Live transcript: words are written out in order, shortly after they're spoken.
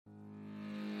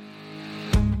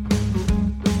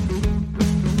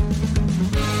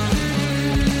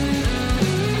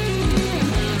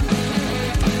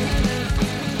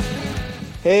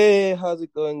Hey, how's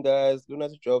it going, guys? Luna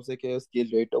Jobs, aka Skill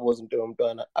Rate, wasn't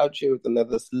out here with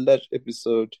another slush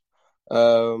episode.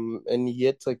 And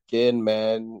yet again,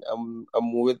 man, I'm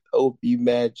with OB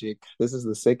Magic. This is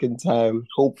the second time.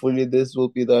 Hopefully, this will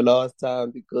be the last time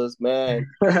because, man,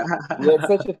 we had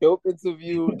such a dope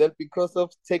interview that because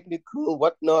of technical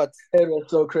whatnot, It was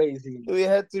so crazy. we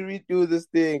had to redo this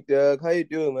thing, Doug. How you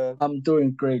doing, man? I'm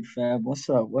doing great, fam. What's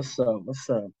up? What's up? What's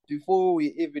up? Before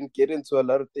we even get into a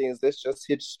lot of things, let's just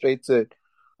hit straight to it.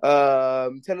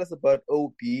 Tell us about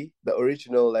OB, the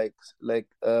original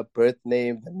birth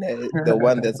name, the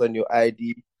one that's on your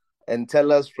ID, and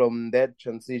tell us from that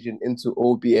transition into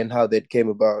OB and how that came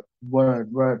about.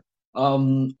 Word, word.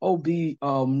 OB,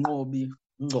 Ngobi,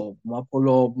 Ngcobo,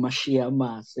 Mapolo, Mashia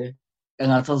Mase,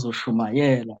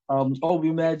 engathazoshumayela. OB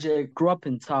Magic grew up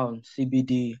in town,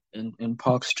 CBD in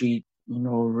Park Street,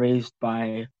 raised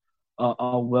by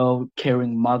a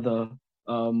well-caring mother,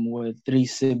 with three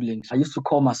siblings. I used to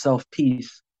call myself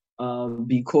Peace,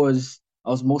 because I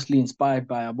was mostly inspired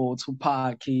by Abo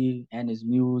Tupac and his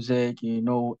music,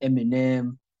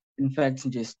 Eminem. In fact,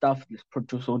 just stuff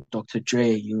produced on Dr.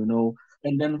 Dre,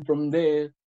 And then from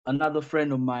there, another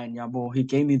friend of mine, Yabo, he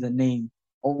gave me the name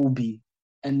Obi.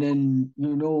 And then,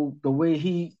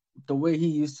 the way he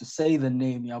used to say the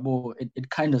name, Yabo, it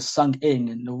kind of sunk in,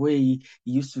 and the way he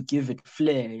used to give it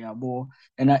flair, Yabo.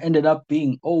 And I ended up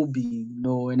being Obi,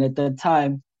 and at that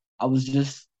time I was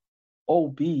just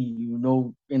OB,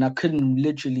 and I couldn't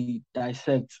literally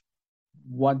dissect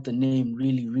what the name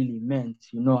really, really meant,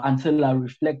 until I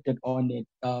reflected on it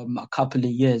a couple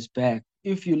of years back.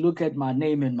 If you look at my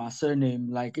name and my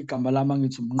surname, like igama lami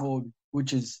ngithi Mnqobi,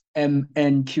 which is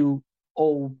Mnqobi,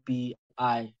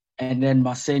 and then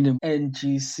my surname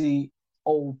Ngcobo,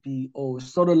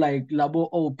 sort of like Labo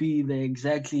OB, they're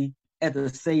exactly at the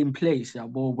same place,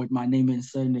 yabo, with my name and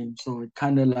surname. So it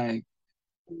kind of like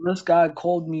this guy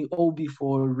called me Obi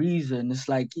for a reason. It's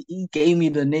like he gave me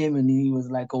the name and he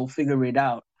was like, "Oh, figure it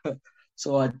out."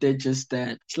 So I did just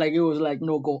that. It's like it was like,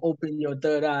 "No, go open your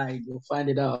third eye, you'll find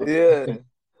it out." Yeah.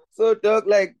 So, Doug,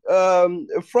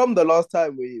 from the last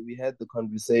time we had the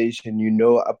conversation,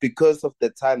 because of the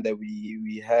time that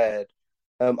we had,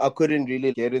 I couldn't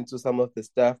really get into some of the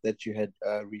stuff that you had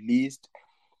released.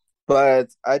 But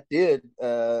I did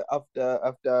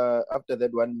after that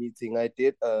one meeting, I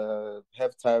did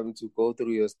have time to go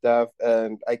through your stuff,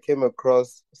 and I came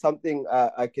across something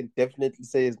I can definitely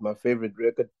say is my favorite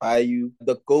record by you,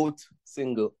 the Goat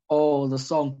single. Oh, the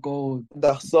song Gold.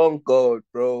 The song Goat,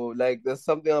 bro. Like there's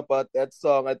something about that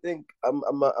song. I think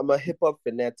I'm a hip hop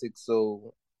fanatic,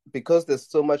 so because there's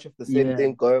so much of the same Yeah,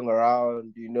 thing going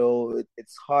around,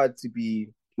 it's hard to be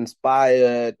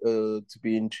inspired, to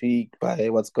be intrigued by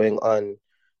what's going on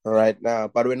right now.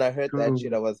 But when I heard that shit,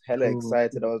 true, I was hella true.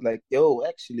 excited. I was like, yo,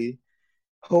 actually,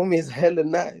 homie is hella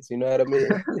nice. You know what I mean?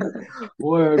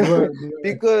 Word, word, word.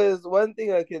 Because one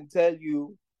thing I can tell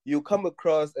you, you come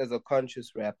across as a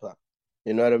conscious rapper.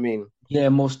 You know what I mean? Yeah,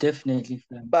 most definitely,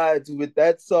 fam. But with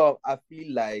that song, I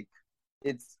feel like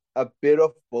it's a bit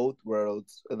of both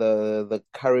worlds. The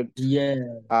current Yeah.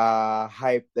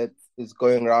 hype that is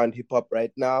going around hip hop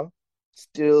right now,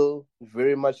 still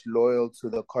very much loyal to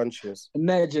the conscious.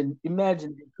 Imagine,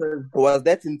 because Was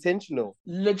that intentional?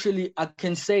 literally I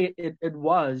can say it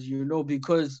was,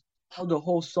 because how the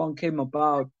whole song came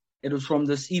about, it was from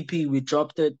this EP. We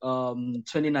dropped it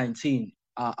 2019.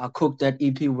 I cooked that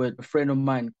EP with a friend of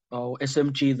mine,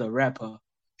 SMG the rapper.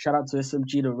 Shout out to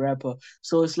SMG the rapper.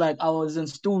 So it's like I was in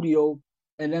studio,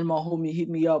 and then my homie hit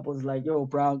me up, was like, "Yo,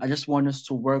 bro, I just want us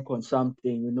to work on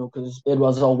something, because it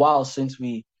was a while since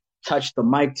we touched the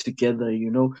mic together,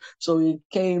 So it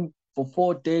came for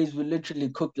 4 days. We literally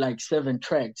cooked like 7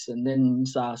 tracks, and then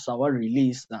Sawa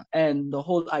released that. And the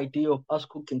whole idea of us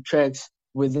cooking tracks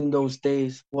within those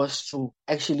days was to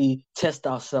actually test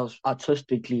ourselves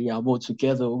artistically, both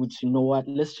together. Which, what,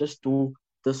 let's just do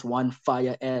this one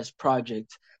fire ass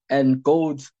project. And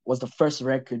Gold was the first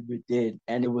record we did,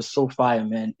 and it was so fire,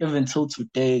 man. Even till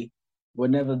today,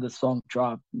 whenever the song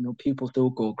dropped, people still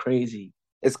go crazy.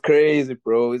 It's crazy,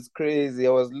 bro. It's crazy.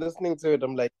 I was listening to it.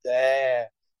 I'm like, yeah.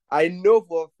 I know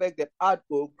for a fact that I'd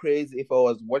go crazy if I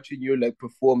was watching you like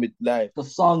perform it live. The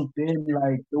song been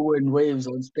like doing waves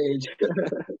on stage.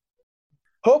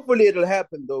 Hopefully it'll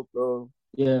happen though, bro.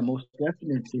 Yeah, most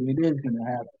definitely. It is gonna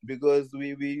happen. Because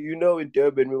we in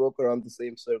Durban we walk around the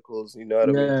same circles, you know what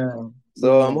I mean? Yeah,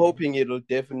 So I'm yeah. hoping it'll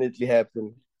definitely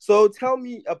happen. So tell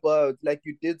me about, like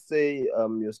you did say,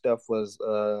 your stuff was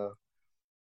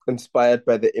inspired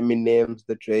by the Eminems,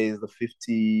 the Dre's, the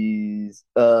 50s.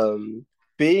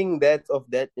 Being that of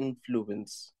that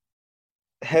influence,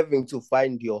 having to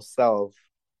find yourself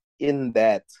in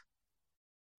that,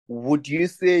 would you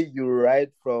say you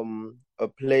write from a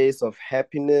place of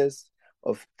happiness,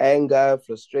 of anger,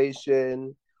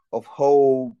 frustration, of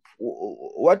hope?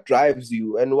 What drives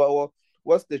you, and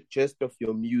what's the gist of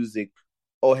your music,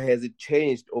 or has it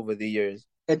changed over the years?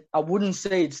 I wouldn't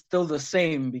say it's still the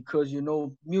same because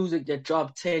music that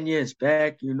dropped 10 years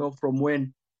back, from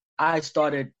when I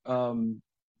started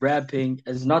rapping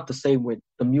is not the same with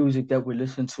the music that we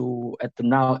listen to at the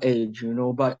now age.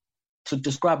 But to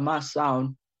describe my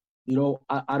sound,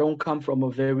 I don't come from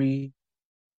a very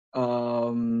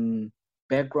um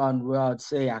background where I'd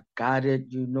say I got it,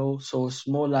 so it's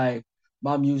more like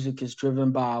my music is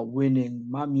driven by winning.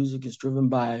 My music is driven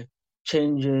by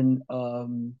changing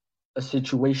a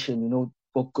situation,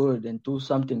 for good, and do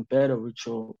something better with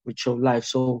your life.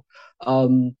 So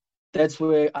that's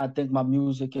where I think my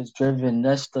music is driven.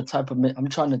 That's the type of I'm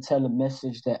trying to tell a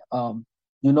message that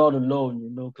you're not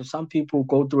alone, because some people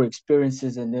go through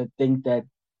experiences and they think that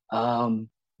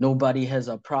nobody has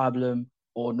a problem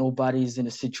or nobody's in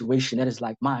a situation that is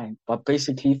like mine. But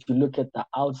basically, if you look at the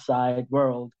outside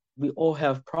world, we all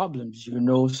have problems,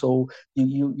 So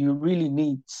you really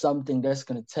need something that's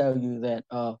gonna tell you that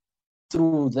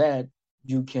through that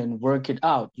you can work it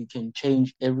out. You can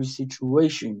change every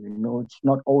situation. It's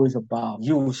not always about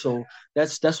you. So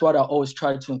that's what I always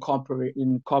try to incorporate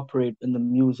in the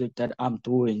music that I'm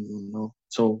doing.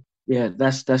 So yeah,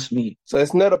 that's me. So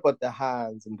it's not about the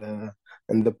hands and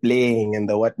the playing and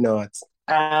the whatnot.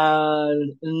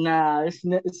 Nah,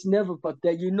 it's never about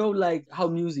that. Like how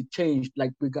music changed.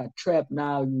 Like we got trap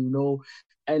now,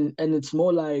 and it's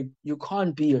more like you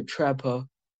can't be a trapper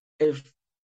if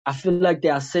I feel like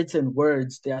there are certain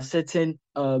words, there are certain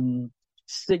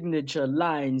signature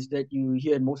lines that you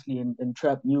hear mostly in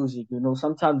trap music.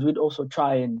 Sometimes we'd also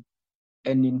try and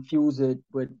infuse it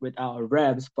with our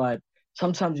raps, but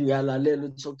sometimes you are like,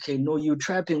 it's okay, no, you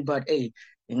trapping, but hey,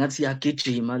 ingathi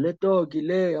yagijima le dog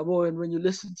le yabo. And when you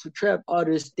listen to trap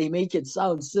artists, they make it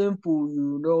sound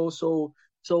simple,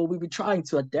 so we be trying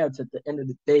to adapt at the end of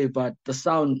the day, but the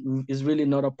sound is really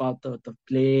not about the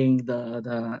playing,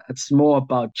 the it's more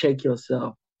about check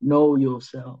yourself, know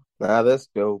yourself. Nah, that's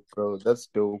dope, bro. That's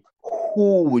dope.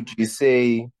 Who would you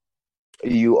say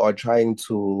you are trying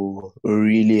to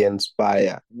really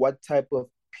inspire? What type of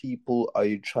people are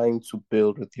you trying to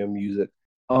build with your music?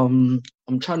 I'm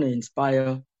trying to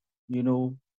inspire, you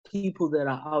know, people that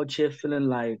are out here feeling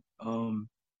like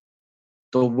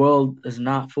the world is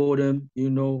not for them. I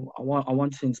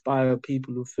want to inspire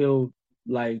people who feel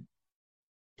like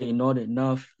they're not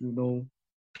enough.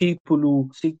 People who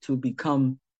seek to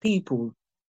become people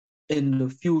in the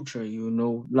future.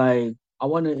 Like I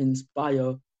want to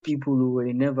inspire people who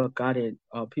ain't never got it,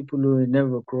 people who ain't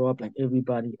never grow up like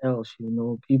everybody else.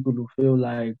 People who feel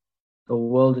like the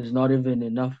world is not even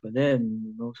enough for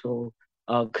them. So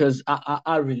because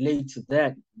I relate to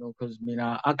that. Because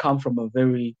I come from a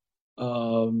very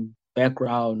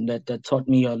background that taught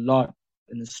me a lot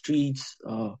in the streets,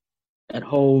 at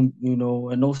home,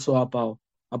 and also about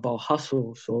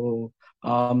hustle. So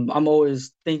I'm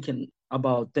always thinking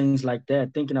about things like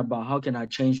that, thinking about how can I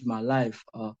change my life,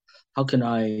 how can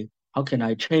I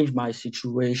change my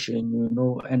situation,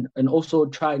 and also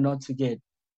try not to get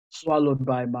swallowed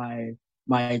by my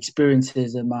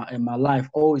experiences in my life,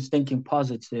 always thinking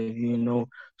positive.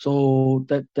 So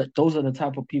that those are the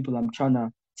type of people I'm trying to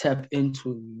tap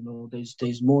into.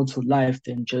 There's more to life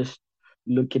than just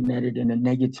looking at it in a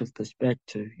negative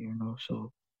perspective.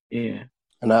 So yeah.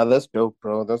 Nah, that's dope,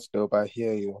 bro. That's dope. I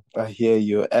hear you. I hear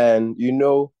you. And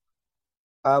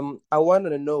I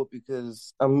wanted to know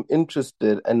because I'm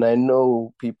interested, and I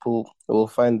know people will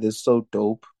find this so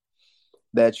dope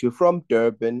that you're from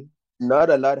Durban. Not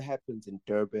a lot happens in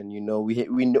Durban.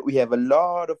 We have a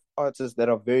lot of artists that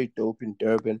are very dope in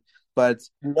Durban, but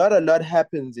not a lot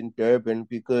happens in Durban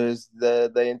because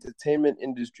the entertainment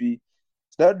industry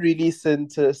is not really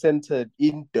centered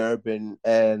in Durban,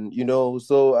 and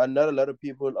so not a lot of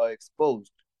people are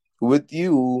exposed. With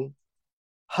you,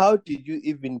 how did you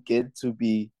even get to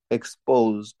be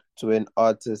exposed to an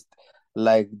artist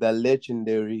like the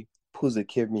legendary Puza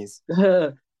Kemis?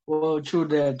 Well, true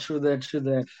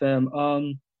that, fam.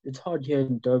 It's hard here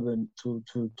in Durban to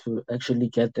actually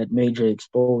get that major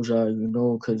exposure,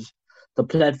 because the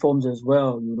platforms as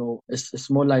well, it's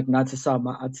more like nathi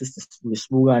sama artists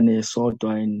besibukane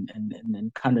sodwa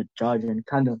and kind of judge and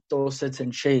kind of throw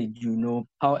certain shade.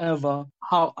 However,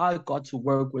 how I got to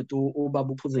work with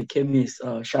Ubabu Puze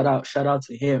Kemis, shout out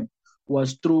to him,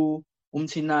 was through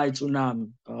Umtinai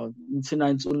Tsunami.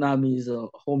 Umtinai Tsunami is a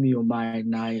homie of mine.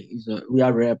 Now we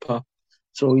are rapper.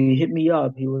 So he hit me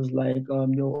up. He was like,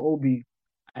 yo, Obi,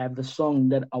 I have the song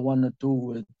that I want to do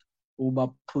with Uba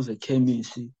Puza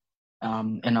Kemisi.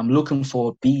 And I'm looking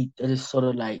for a beat that is sort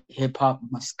of like hip hop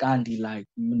Maskandi, like,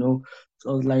 you know. So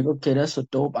I was like, okay, that's a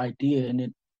dope idea. And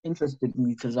it interested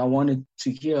me because I wanted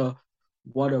to hear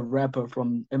what a rapper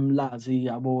from Mlazi,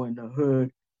 Abo, in the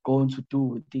hood going to do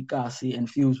with Tikasi and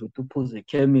fuse with Tupuze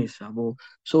Kemis, Abo.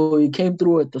 So he came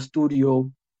through at the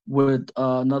studio with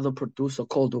another producer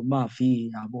called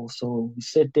Omavi, Abo. So we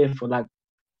sat there for like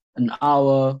an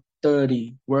hour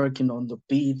 30 working on the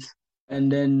beats. And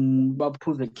then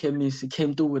Bapu the chemist, he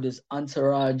came through with his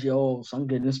entourage. Yo, so I'm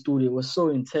getting the studio. It was so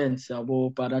intense,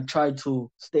 yabo, but I tried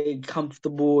to stay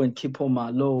comfortable and keep on my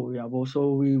low, yabo.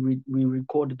 So we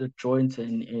recorded the joint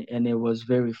and it was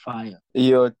very fire.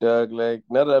 Yo, Doug, like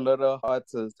not a lot of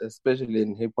artists, especially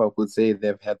in hip hop, would say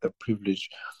they've had the privilege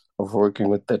of working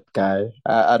with that guy.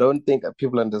 I don't think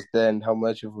people understand how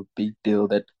much of a big deal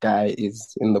that guy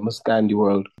is in the Muskandi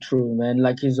world. True, man.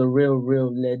 Like he's a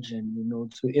real legend, you know,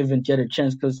 to even get a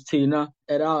chance. Because Tina,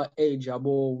 at our age,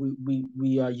 abo,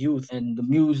 we are youth, and the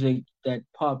music that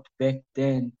popped back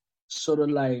then, sort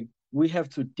of like we have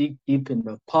to dig deep in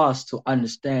the past to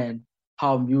understand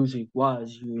how music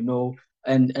was, you know,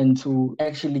 and to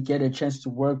actually get a chance to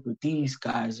work with these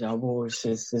guys, abo,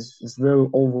 it's very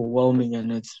overwhelming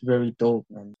and it's very dope,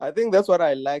 man. I think that's what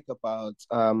I like about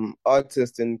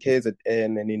artists in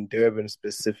KZN and in Durban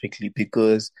specifically,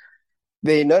 because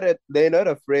they're not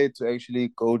afraid to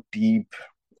actually go deep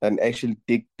and actually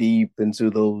dig deep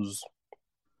into those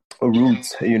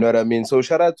roots. You know what I mean? So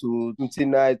shout out to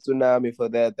Mtinai Tsunami for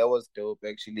that. That was dope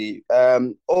actually.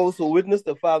 Also Witness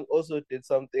the Funk also did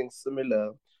something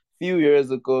similar. Few years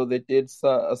ago, they did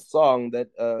a song that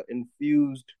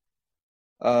infused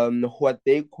what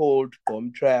they called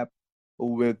bomb trap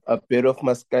with a bit of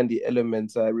Maskandi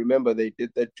elements. I remember they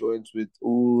did that joint with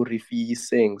Urifi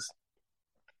Sings,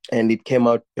 and it came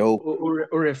out dope.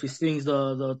 Or if he sings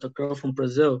the girl from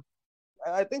Brazil.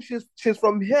 I think she's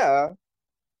from here.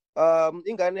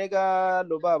 Inganega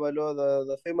Lobaba lo,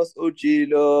 the famous OG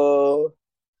lo,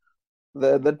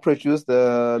 that produced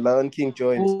the Lion King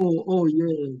joint. Oh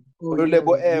yeah. Oh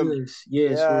Lebo yeah. M. Yes,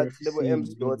 Yeah, or it's if he Lebo M's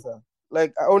sings, yeah. daughter.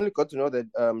 Like I only got to know that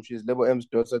she's Lebo M's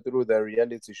daughter through the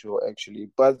reality show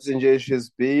actually. But Sinje, she's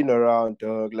been around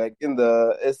like in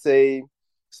the SA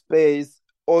space,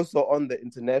 also on the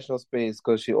international space,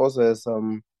 because she also has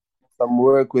some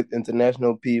work with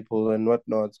international people and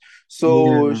whatnot.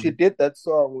 So Yeah. she did that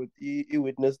song with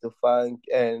Witness the Funk,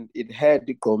 and it had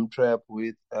the gum trap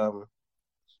with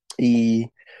E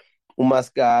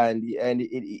Umaska, and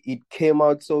it came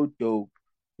out so dope.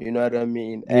 You know what I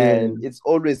mean? Yeah. And it's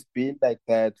always been like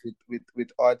that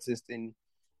with artists in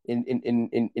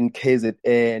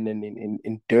KZN and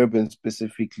in Durban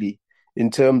specifically, in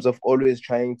terms of always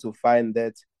trying to find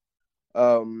that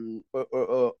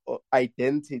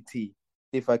identity,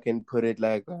 if I can put it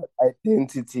like that,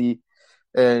 identity,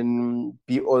 and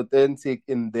be authentic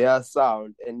in their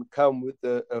sound and come with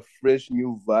a fresh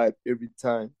new vibe every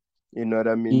time. You know what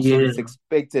I mean? So Yeah. it's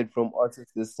expected from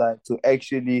artists this side to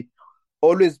actually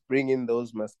always bring in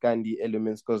those Maskandi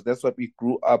elements, because that's what we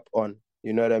grew up on.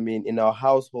 You know what I mean? In our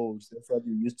households, that's what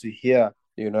we used to hear.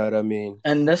 You know what I mean?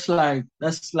 And that's like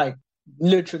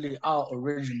literally our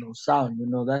original sound, you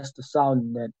know, that's the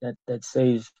sound that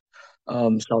says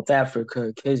South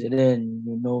Africa, KZN,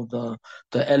 you know,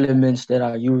 the elements that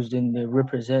are used in there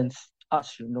represents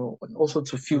us, you know, and also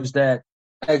to fuse that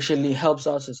actually helps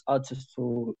us as artists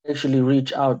to actually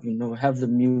reach out, you know, have the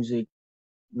music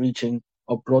reaching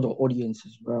a broader audience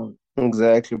as well.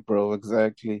 Exactly, bro.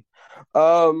 Exactly.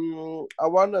 I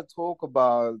want to talk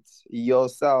about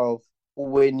yourself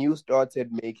when you started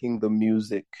making the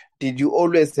music. Did you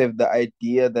always have the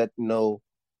idea that no,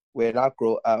 when I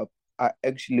grow up, I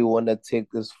actually want to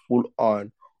take this full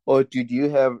on, or did you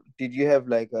have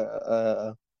like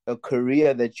a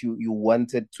career that you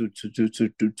wanted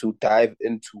to dive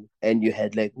into, and you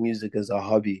had like music as a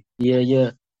hobby?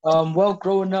 Yeah. Well,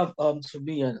 growing up, to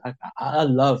me, I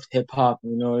loved hip hop.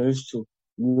 You know, I used to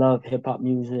love hip hop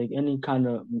music, any kind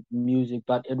of music,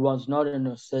 but it was not in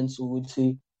a sense you would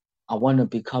see, I want to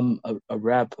become a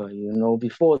rapper. You know,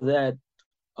 before that,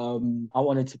 I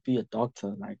wanted to be a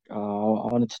doctor. Like, I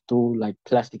wanted to do like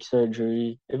plastic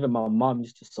surgery. Even my mom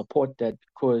used to support that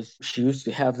because she used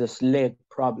to have this leg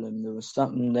problem. There was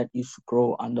something that used to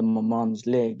grow under my mom's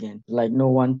leg, and like, no,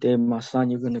 one day, my son,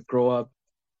 you're gonna grow up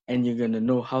and you're gonna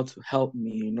know how to help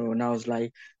me, you know. And I was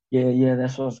like, yeah,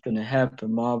 that's what's gonna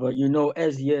happen, ma. But you know,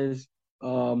 as years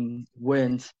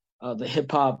went, the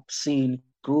hip hop scene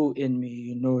grew in me,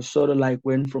 you know, sort of like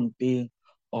went from being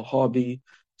a hobby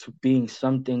to being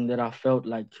something that I felt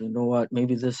like, you know what,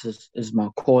 maybe this is my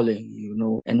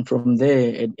calling, And from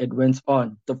there, it went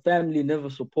on. The family never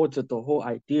supported the whole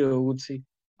idea, Uzi.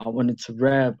 I wanted to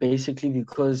rap basically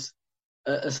because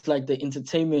it's like the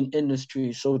entertainment industry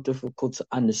is so difficult to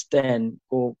understand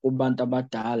for kubantu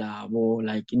abadala or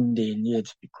like in the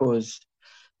years because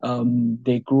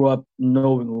they grew up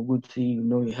knowing ukuthi,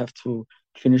 you have to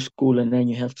finish school and then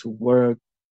you have to work,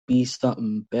 be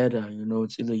something better.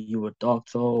 It's either you a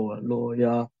doctor or a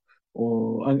lawyer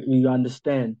or you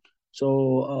understand.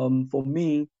 So for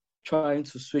me, trying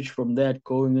to switch from that,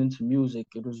 going into music,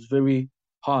 it was very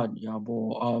hard, yeah,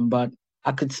 but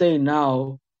I could say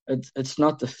now it's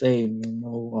not the same.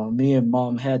 Me and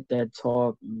mom had that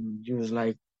talk. And she was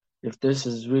like, if this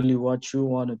is really what you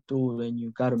want to do, then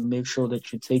you got to make sure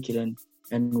that you take it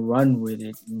and run with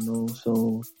it.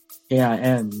 So here I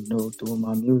am, doing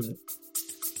my music.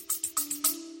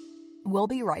 We'll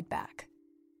be right back.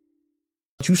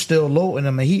 You still loading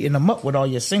them and heating them up with all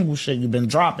your single shit you've been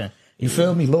dropping. You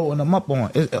feel me? Loading them up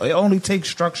on. It only takes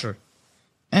structure.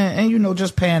 And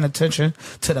just paying attention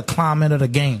to the climate of the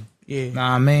game. Yeah. Know what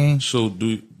I mean? So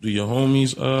do your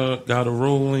homies got a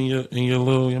role in your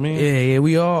little, Yeah,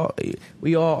 we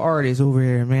all artists over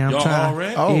here, man.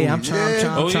 I'm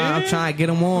trying to get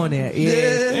them on there.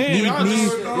 Yeah.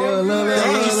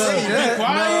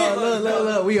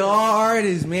 Look, we all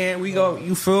artists, man.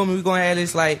 You feel me? We gonna have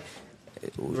this like,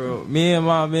 bro, me and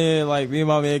my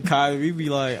man Kai, we be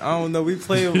like, I don't know, we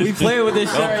play with this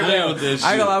shit right now. I ain't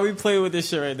gonna lie, we play with this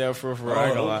shit right now for I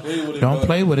ain't gonna lie. Don't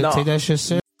play with it. No. Take that shit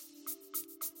serious.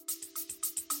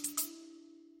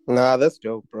 Nah, that's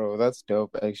dope, bro. That's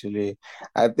dope, actually.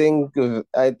 I think we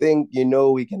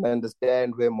can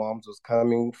understand where moms was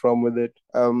coming from with it.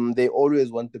 They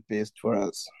always want the best for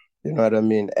us. You know what I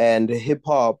mean? And hip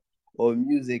hop or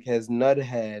music has not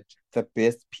had the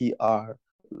best PR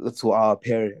to our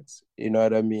parents. You know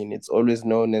what I mean? It's always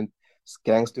known as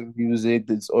gangster music.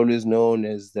 It's always known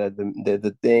as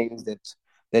the things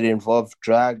that involve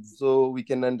drugs. So we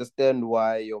can understand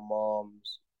why your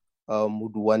moms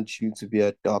would want you to be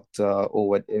a doctor or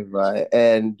whatever,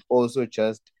 and also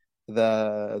just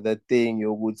the thing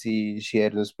you would see she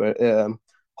had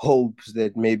hopes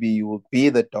that maybe you will be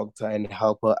the doctor and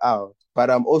help her out. But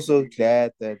I'm also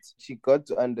glad that she got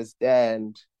to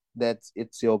understand that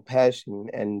it's your passion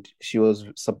and she was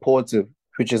supportive,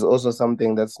 which is also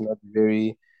something that's not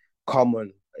very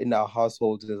common in our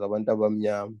households as abantu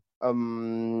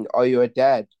abamnyama. Are you a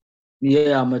dad?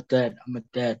 Yeah, I'm a dad.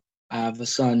 I have a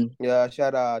son. Yeah,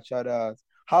 shout out.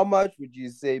 How much would you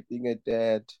say being a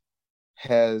dad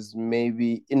has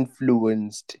maybe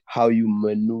influenced how you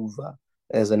maneuver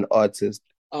as an artist?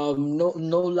 No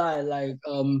lie, like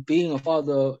being a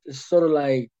father is sort of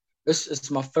like it's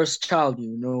my first child,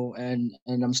 and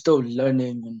I'm still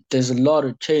learning, and there's a lot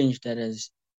of change that has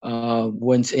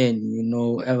went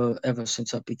in, ever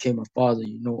since I became a father.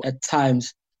 At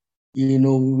times, we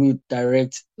would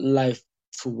direct life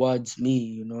towards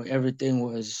me. Everything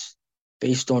was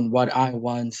based on what I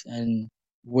want and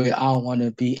where I want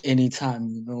to be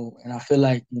anytime, and I feel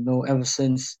like, ever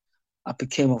since I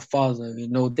became a father,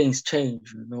 things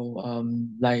change,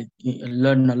 like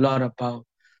learn a lot about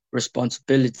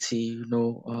responsibility,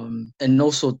 and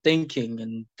also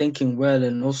thinking well,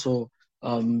 and also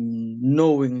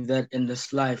knowing that in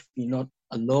this life you're not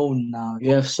alone now.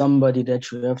 You have somebody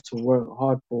that you have to work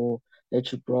hard for,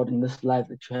 that you brought in this life,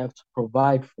 that you have to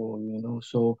provide for,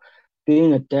 So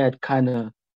being a dad kind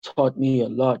of taught me a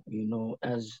lot,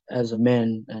 as a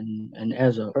man and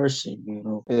as a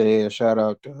person. Yeah, shout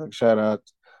out, dog. Shout out.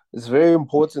 It's very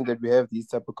important that we have these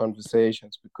type of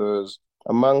conversations because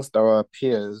amongst our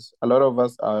peers, a lot of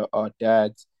us are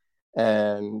dads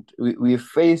and we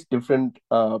face different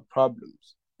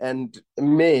problems. And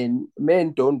men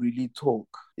don't really talk.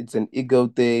 It's an ego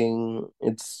thing.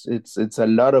 It's a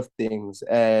lot of things.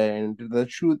 And the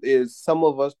truth is some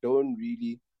of us don't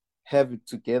really have it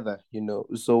together,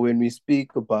 So when we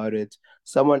speak about it,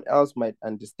 someone else might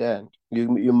understand.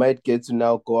 You might get to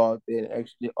now go out there and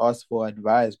actually ask for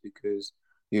advice because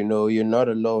you're not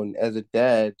alone. As a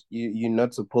dad, you're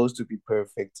not supposed to be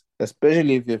perfect,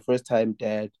 especially if you're first time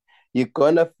dad. You're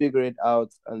gonna figure it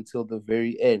out until the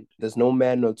very end. There's no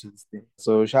manual to this thing.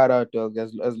 So shout out, dog.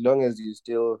 As long as you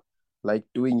still like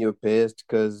doing your best,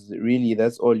 because really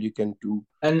that's all you can do.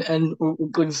 And we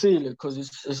can see it because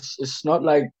it's not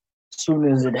like as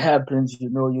soon as it happens,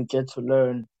 you get to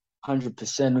learn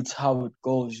 100%. It's how it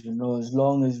goes, As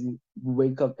long as you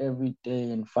wake up every day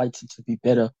and fight to be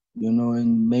better,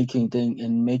 and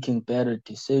making better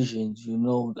decisions,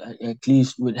 at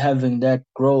least with having that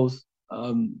growth,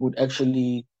 would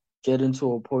actually get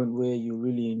into a point where you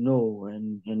really know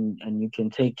and you can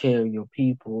take care of your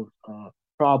people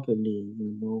properly.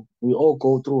 You know, we all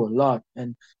go through a lot,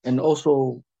 and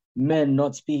also men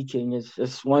not speaking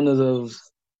is one of those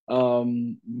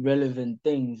relevant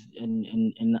things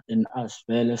in us.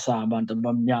 Vele sabantu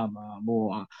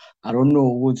abamnyama, I don't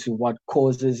know what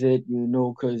causes it, you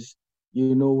know, because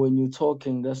you know when you're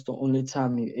talking, that's the only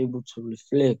time you're able to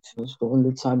reflect. That's the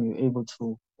only time you're able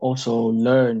to also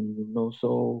learn, you know.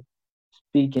 So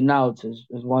speaking out is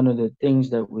one of the things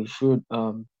that we should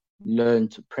learn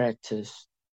to practice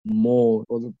more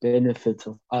for the benefit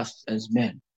of us as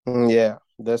men. Yeah,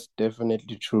 that's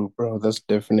definitely true, bro. That's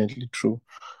definitely true.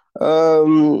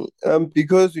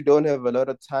 Because we don't have a lot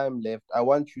of time left, I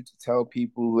want you to tell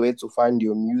people where to find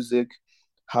your music,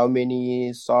 how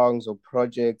many songs or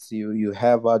projects you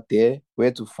have out there,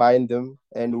 where to find them,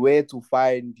 and where to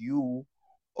find you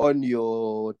on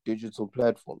your digital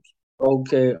platforms.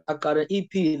 Okay, I got an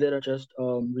EP that I just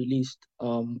released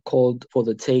called For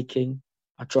the Taking.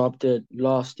 I dropped it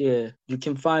last year. You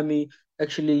can find me.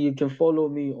 Actually, you can follow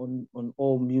me on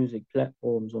all music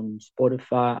platforms, on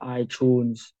Spotify,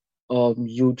 iTunes,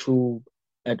 YouTube,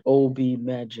 at OB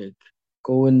Magic.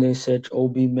 Go in there, search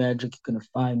OB Magic. You're gonna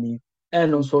find me.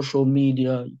 And on social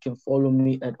media, you can follow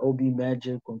me at OB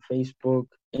Magic on Facebook,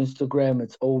 Instagram.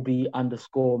 It's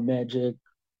OB_Magic.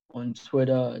 On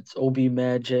Twitter, it's OB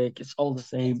Magic. It's all the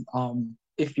same.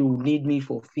 If you need me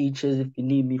for features, if you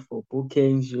need me for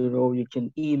bookings, you know, you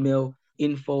can email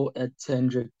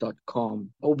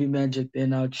info@tendrick.com. OB Magic,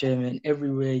 then out here, man.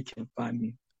 Everywhere you can find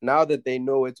me. Now that they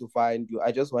know where to find you,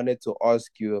 I just wanted to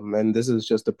ask you, and this is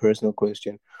just a personal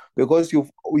question, because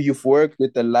you've worked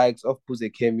with the likes of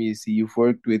Phuze Khemisi, you've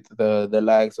worked with the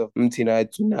likes of Mtina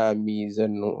Tsunamis,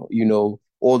 and you know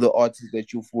all the artists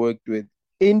that you've worked with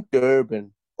in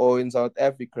Durban or in South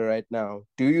Africa right now.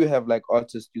 Do you have like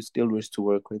artists you still wish to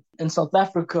work with? In South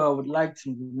Africa, I would like to,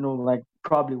 you know, like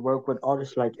probably work with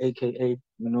artists like AKA,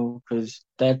 you know, because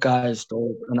that guy is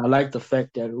dope. And I like the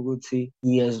fact that Uguti,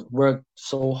 he has worked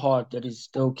so hard that he's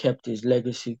still kept his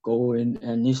legacy going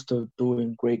and he's still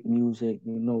doing great music.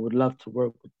 You know, would love to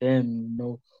work with them, you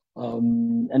know.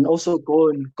 And also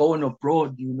going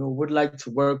abroad, you know, would like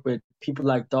to work with people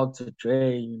like Dr.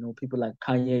 Dre, you know, people like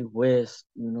Kanye West,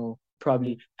 you know,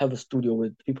 probably have a studio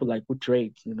with people like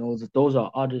Drake, you know. Those are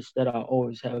artists that I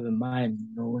always have in mind, you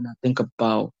know, when I think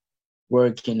about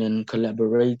working and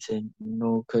collaborating, you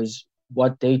know, because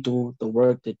what they do, the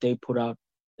work that they put out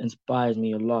inspires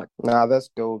me a lot. Nah, that's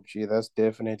dope, G. That's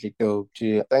definitely dope,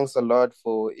 G. Thanks a lot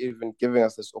for even giving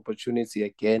us this opportunity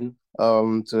again,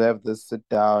 to have this sit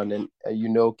down and, you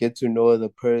know, get to know the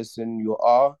person you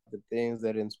are, the things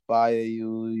that inspire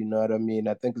you, you know what I mean?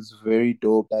 I think it's very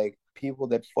dope. Like, people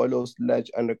that follow Sludge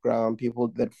Underground, people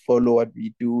that follow what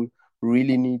we do,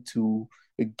 really need to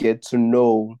get to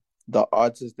know the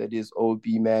artist that is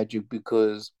OB Magic,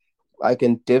 because I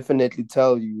can definitely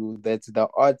tell you that the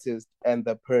artist and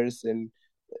the person,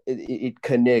 it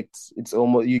connects. It's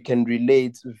almost, you can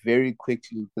relate very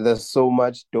quickly. There's so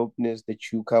much dopeness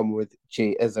that you come with,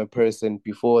 Jay, as a person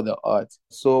before the art.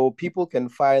 So people can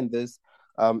find this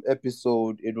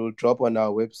episode. It will drop on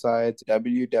our website,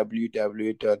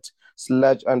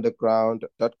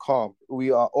 www.sludgeunderground.com.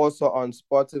 We are also on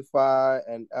Spotify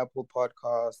and Apple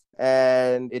Podcasts,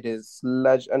 and it is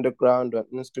Sludge Underground on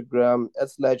Instagram, at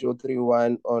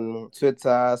Sludge031 on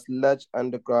Twitter, Sludge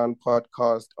Underground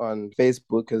Podcast on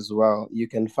Facebook as well. You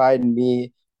can find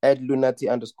me at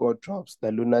Lunati_drops. The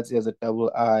Lunati has a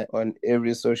double I on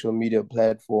every social media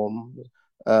platform.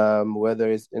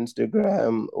 Whether it's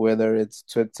Instagram, whether it's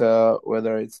Twitter,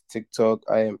 whether it's TikTok,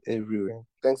 I am everywhere.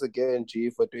 Thanks again, G,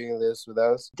 for doing this with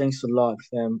us. Thanks a lot,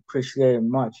 fam. Appreciate it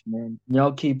much, man.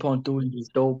 Y'all keep on doing this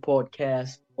dope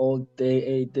podcast all day,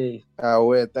 8 days.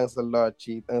 Well, thanks a lot,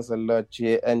 G. Thanks a lot,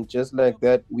 G. And just like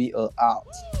that, we are out.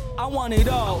 I want it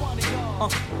all.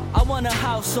 I want a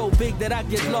house so big that I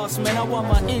get lost, man. I want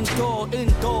my indoors.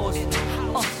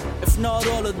 If not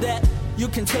all of that, you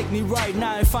can take me right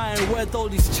now if I ain't worth all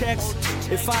these checks.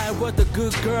 If I ain't worth a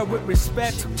good girl with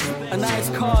respect. A nice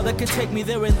car that can take me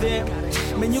there and there.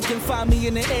 Man, you can find me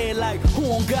in the air like, who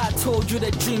on God told you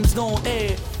that dreams don't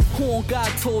air? Who on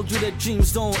God told you that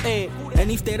dreams don't air?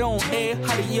 And if they don't air,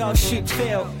 how do y'all shit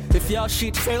fail? If y'all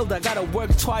shit failed, I gotta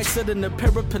work twice harder than the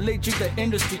paraplegic. The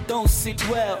industry don't sit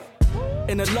well.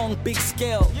 In a long, big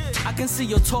scale, I can see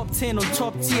your top 10 on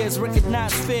top tiers.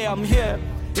 Recognize fair, I'm here.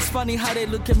 It's funny how they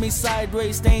look at me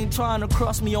sideways. They ain't trying to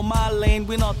cross me on my lane.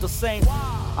 We're not the same.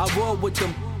 I roll with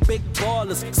them big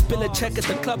ballers. Spill a check at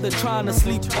the club, they're trying to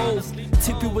sleep off.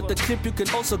 Tip you with the clip, you can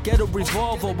also get a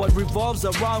revolver. What revolves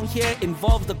around here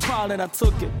involves the crown, and I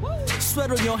took it.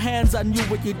 Sweat on your hands, I knew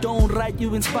what you don't right.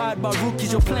 You inspired by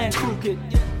rookies, your plan crooked.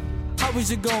 How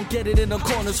is you gon' get it in the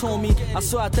corners, homie?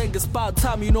 I think it's about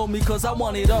time you know me, cause I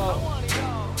want it all.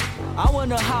 I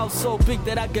want a house so big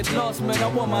that I get lost, man. I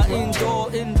want my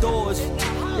indoors.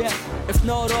 Yeah, if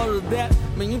not all of that,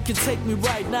 man, you can take me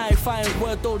right now if I ain't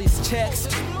worth all these checks.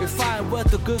 If I ain't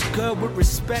worth a good girl with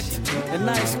respect, a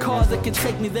nice car that can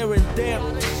take me there and there.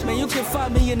 Man, you can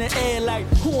find me in the air like,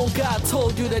 who on God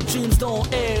told you that dreams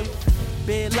don't end?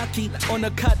 Been lucky, on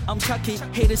the cut, I'm chucky.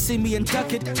 Haters see me and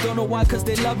duck it. Don't know why, cause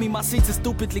they love me. My seats are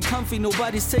stupidly comfy,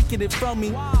 nobody's taking it from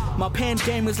me. My pen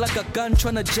game is like a gun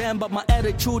trying to jam, but my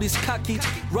attitude is cocky.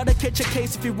 Rather catch a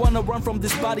case if you wanna run from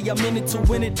this body. I'm in it to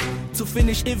win it, to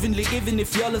finish evenly, even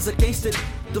if y'all is against it.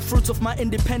 The fruits of my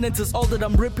independence is all that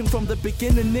I'm ripping. From the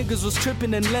beginning, niggas was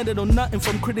tripping and landed on nothing.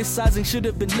 From criticizing,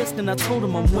 should've been listening. I told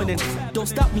them I'm winning. Don't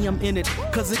stop me, I'm in it,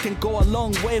 cause it can go a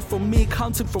long way from me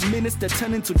counting from minutes that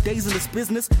turn into days in this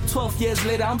business. 12 years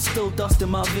later, I'm still dusting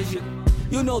my vision.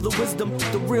 You know the wisdom,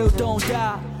 the real don't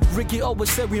die. Ricky always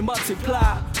said we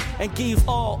multiply and give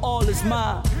all is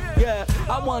mine. Yeah,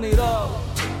 I want it all.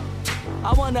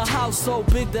 I want a house so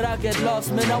big that I get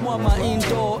lost, man. I want my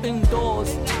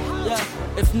indoors. Yeah,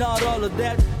 if not all of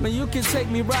that, man, you can take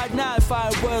me right now if I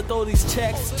ain't worth all these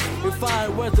checks. If I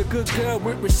ain't worth a good girl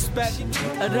with respect,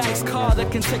 a nice car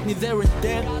that can take me there and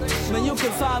there. Man, you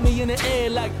can find me in the air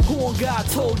like, who on God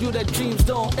told you that dreams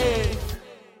don't end?